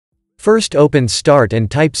First open Start and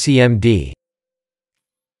type cmd.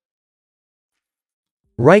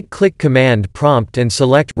 Right-click Command Prompt and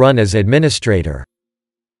select Run as Administrator.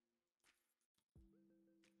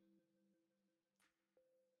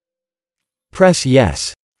 Press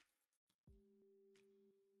Yes.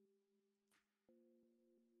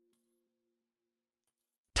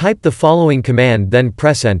 Type the following command, then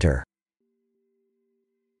press Enter.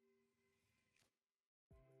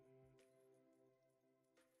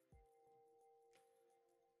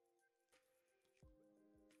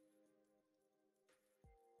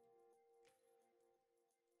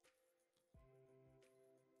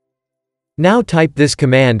 Now type this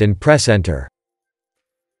command and press Enter.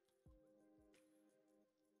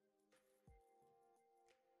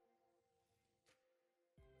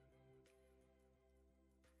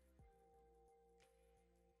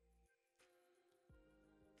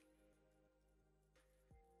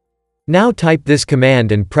 Now type this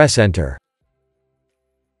command and press Enter.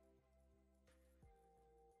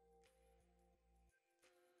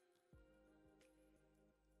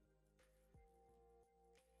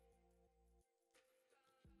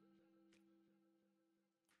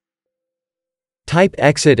 Type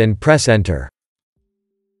Exit and press Enter.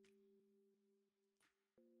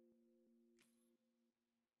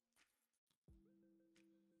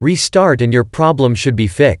 Restart and your problem should be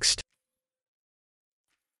fixed.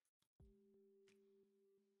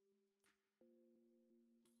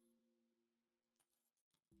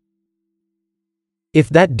 If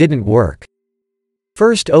that didn't work,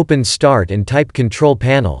 first open Start and type Control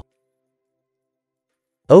Panel.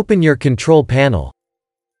 Open your Control Panel.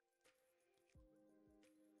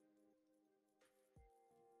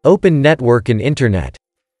 Open Network and Internet.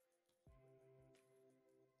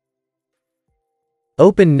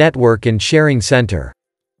 Open Network and Sharing Center.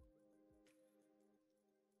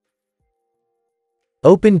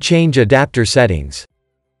 Open Change Adapter Settings.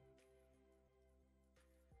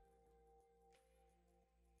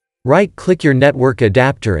 Right-click your network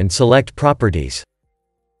adapter and select Properties.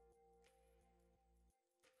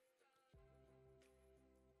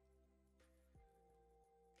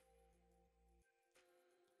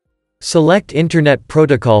 Select Internet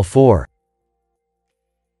Protocol 4.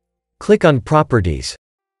 Click on Properties.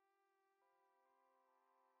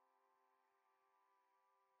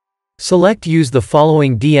 Select Use the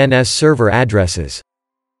following DNS server addresses.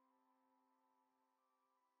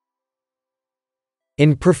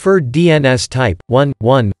 In preferred DNS type,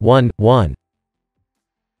 1.1.1.1.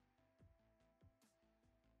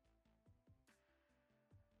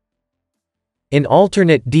 In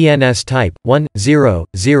alternate DNS type,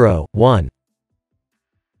 1.0.0.1.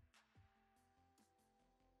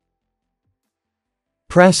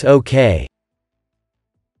 Press OK.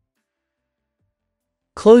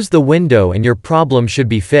 Close the window and your problem should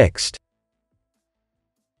be fixed.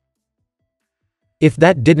 If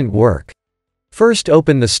that didn't work, first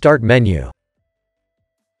open the Start menu.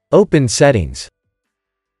 Open Settings.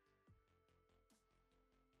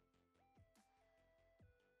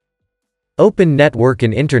 Open Network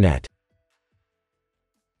and Internet.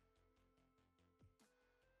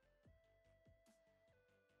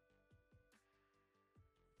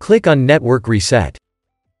 Click on Network Reset.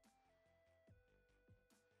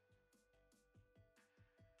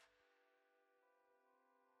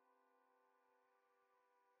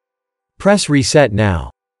 Press Reset now.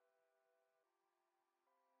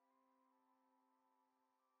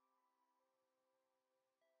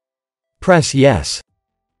 Press Yes.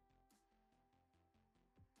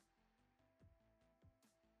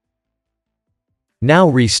 Now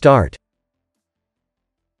restart.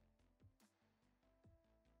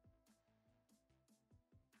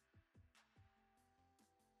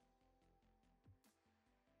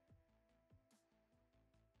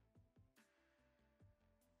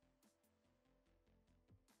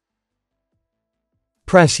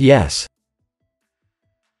 Press Yes.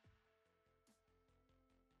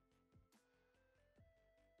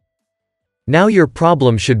 Now your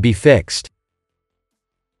problem should be fixed.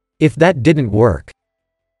 If that didn't work,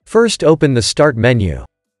 first open the Start menu.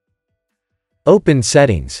 Open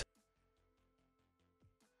Settings.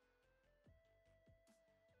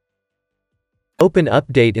 Open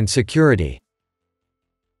Update and Security.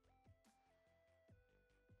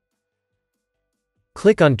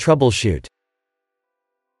 Click on Troubleshoot.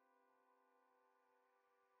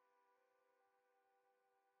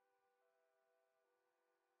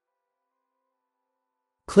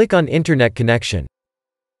 Click on Internet Connection.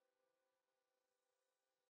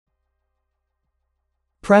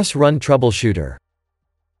 Press Run Troubleshooter.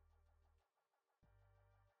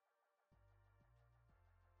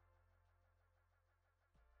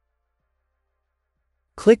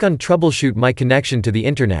 Click on Troubleshoot my connection to the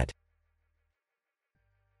Internet.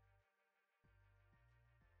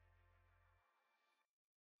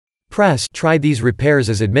 Press Try these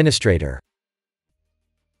repairs as administrator.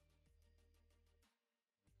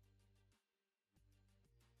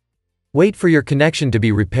 Wait for your connection to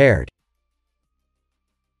be repaired.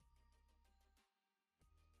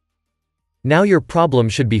 Now your problem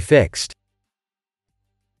should be fixed.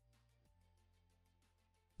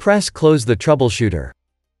 Press Close the troubleshooter.